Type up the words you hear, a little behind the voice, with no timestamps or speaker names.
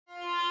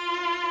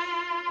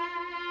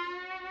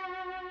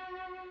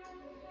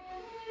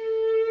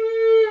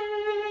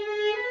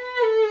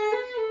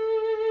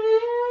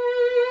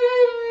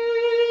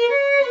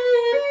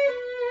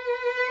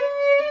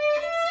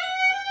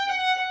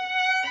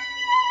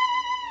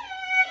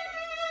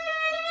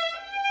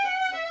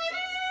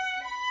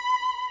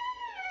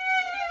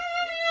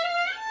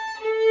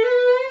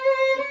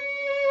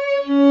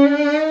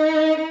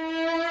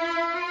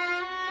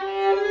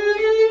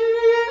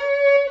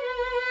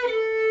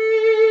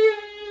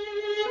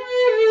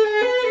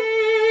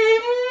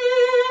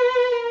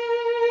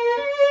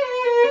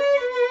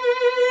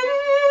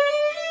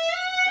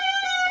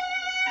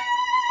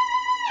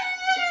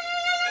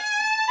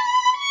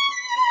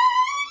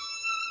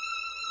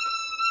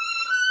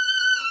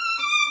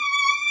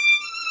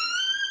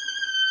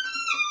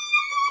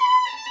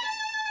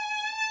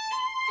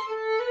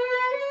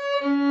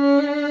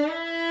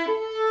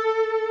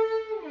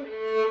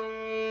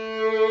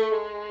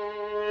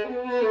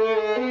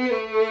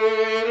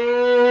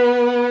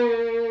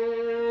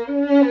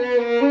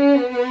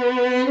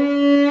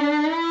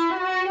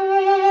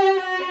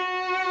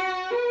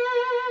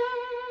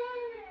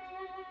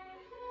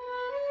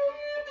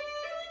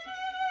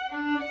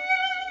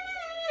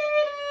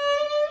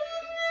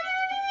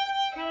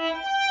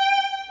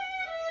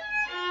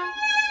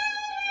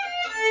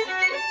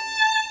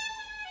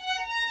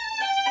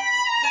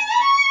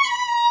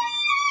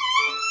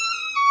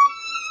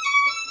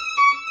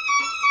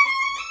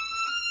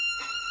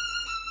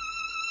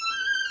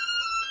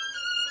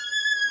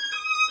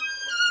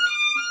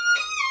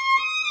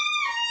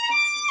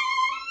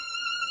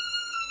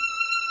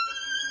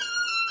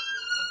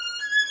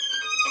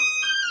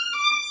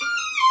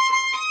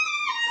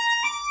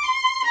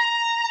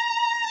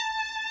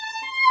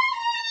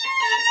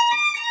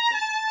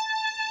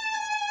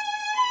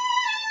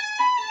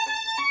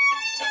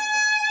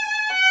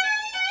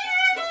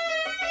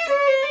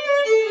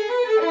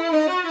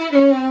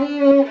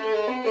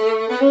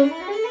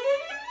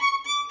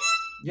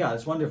Yeah,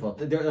 it's wonderful.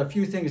 There are a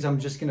few things I'm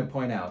just going to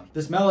point out.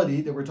 This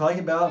melody that we're talking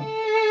about,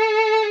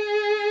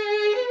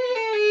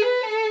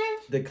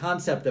 the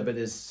concept of it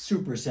is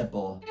super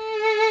simple.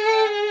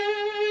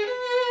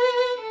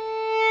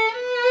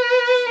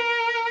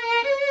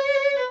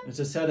 It's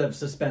a set of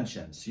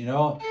suspensions, you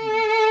know?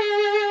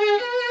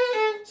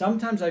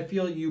 Sometimes I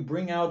feel you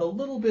bring out a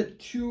little bit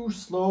too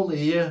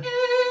slowly.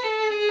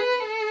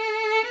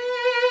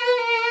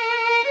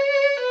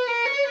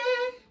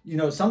 You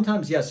know,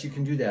 sometimes, yes, you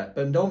can do that,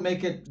 but don't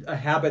make it a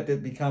habit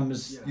that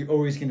becomes, you're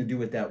always going to do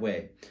it that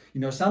way.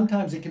 You know,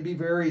 sometimes it can be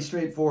very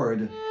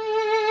straightforward.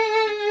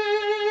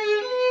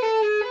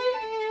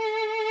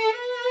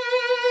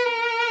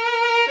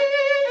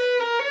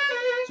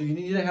 So you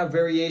need to have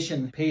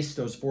variation, pace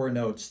those 4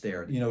 notes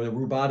there. You know, the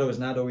rubato is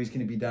not always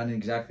going to be done in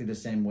exactly the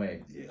same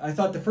way. I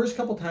thought the first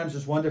couple times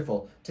was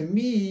wonderful. To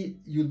me,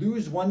 you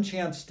lose one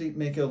chance to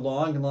make a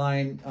long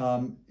line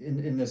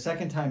in the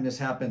second time this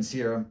happens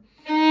here.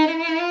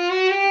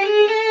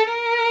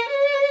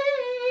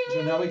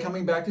 So now we're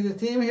coming back to the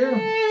theme here.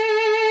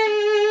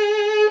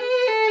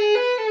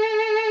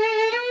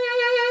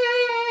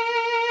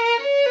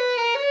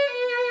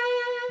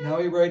 Now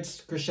he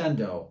writes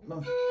crescendo.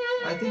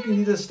 I think you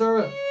need to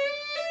start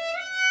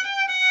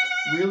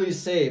really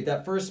safe.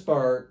 That first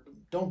bar,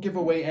 don't give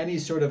away any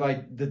sort of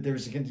that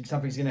there's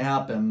something's going to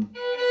happen.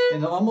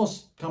 And it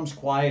almost comes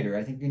quieter.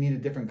 I think you need a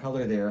different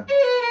color there.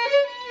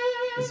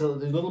 It's a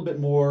little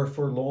bit more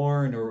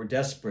forlorn or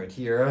desperate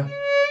here.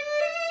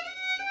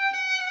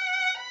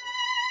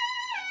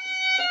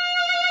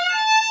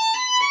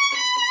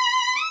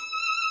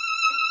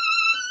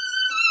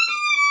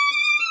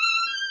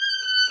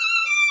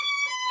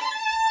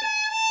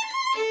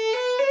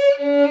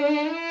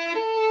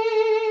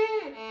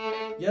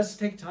 Yes,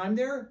 take time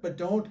there, but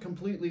don't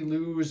completely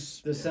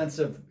lose the sense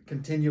of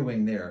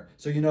continuing there.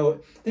 So, you know,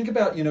 think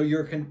about, you know,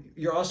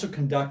 you're also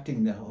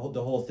conducting the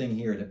whole thing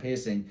here, the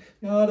pacing.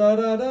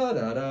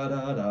 That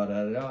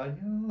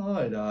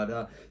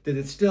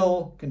it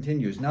still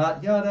continues,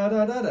 not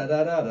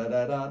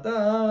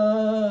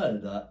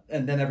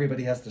and then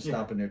everybody has to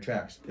stop in their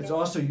tracks. It's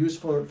also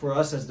useful for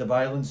us as the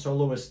violin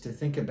soloists to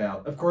think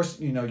about. Of course,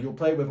 you know, you'll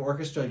play with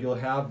orchestra, you'll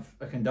have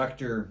a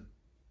conductor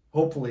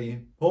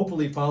hopefully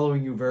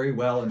following you very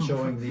well and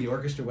showing the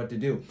orchestra what to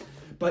do.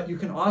 But you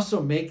can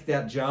also make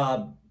that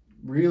job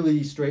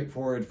really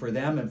straightforward for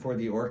them and for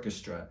the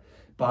orchestra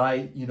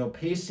by, you know,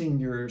 pacing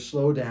your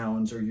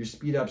slowdowns or your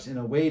speed ups in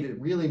a way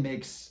that really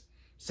makes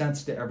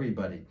sense to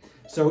everybody.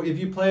 So if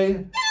you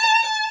play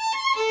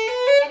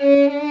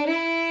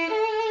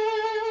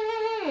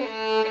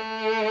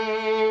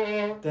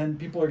then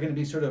people are going to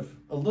be sort of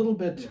a little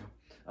bit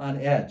on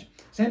edge.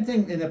 Same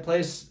thing in a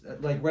place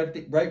like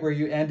right where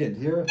you ended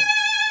here.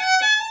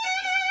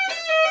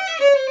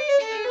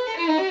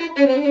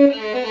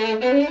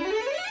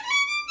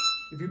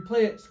 If you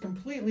play it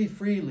completely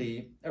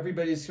freely,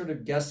 everybody's sort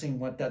of guessing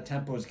what that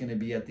tempo is going to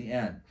be at the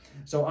end.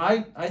 So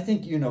I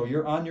think, you know,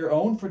 you're on your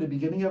own for the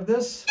beginning of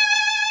this.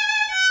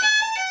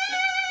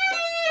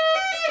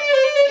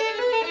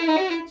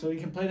 So you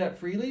can play that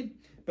freely,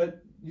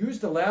 but use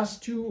the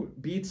last 2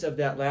 beats of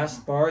that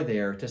last bar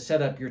there to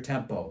set up your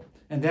tempo.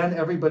 And then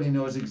everybody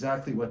knows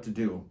exactly what to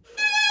do.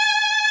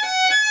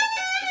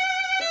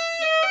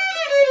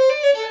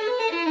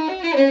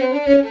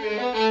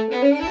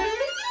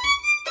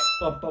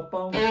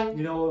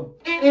 You know,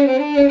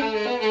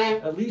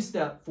 at least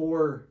that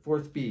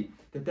fourth beat,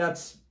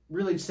 that's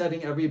really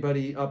setting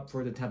everybody up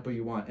for the tempo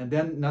you want, and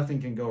then nothing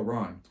can go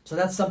wrong. So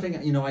that's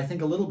something, you know, I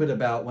think a little bit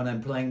about when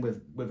I'm playing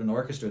with an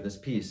orchestra, this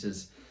piece,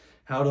 is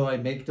how do I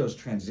make those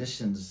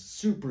transitions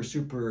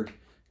super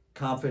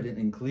confident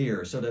and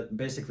clear so that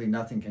basically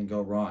nothing can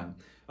go wrong.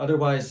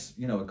 Otherwise,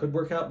 you know, it could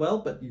work out well,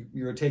 but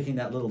you're taking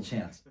that little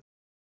chance.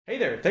 Hey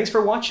there, thanks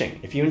for watching.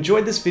 If you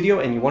enjoyed this video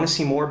and you want to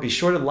see more, be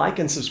sure to like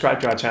and subscribe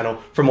to our channel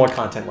for more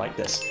content like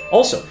this.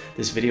 Also,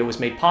 this video was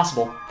made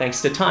possible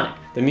thanks to Tonic,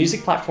 the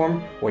music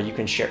platform where you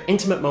can share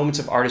intimate moments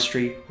of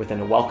artistry within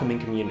a welcoming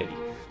community.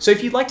 So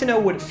if you'd like to know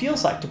what it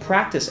feels like to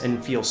practice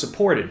and feel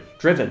supported,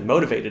 driven,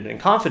 motivated, and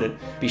confident,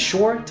 be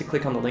sure to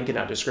click on the link in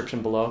our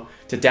description below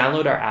to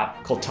download our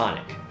app called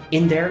Tonic.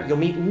 In there, you'll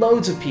meet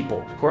loads of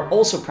people who are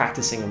also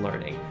practicing and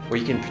learning, where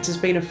you can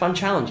participate in fun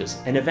challenges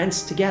and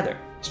events together.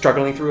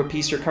 Struggling through a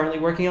piece you're currently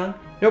working on?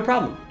 No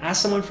problem.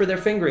 Ask someone for their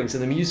fingerings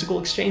in the musical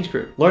exchange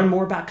group. Learn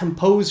more about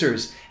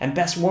composers and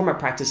best warm-up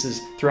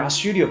practices through our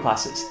studio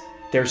classes.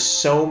 There's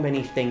so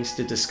many things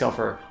to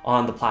discover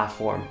on the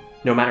platform,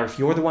 no matter if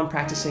you're the one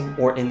practicing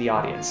or in the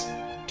audience.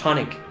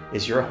 Tonic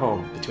is your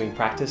home between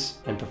practice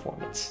and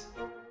performance.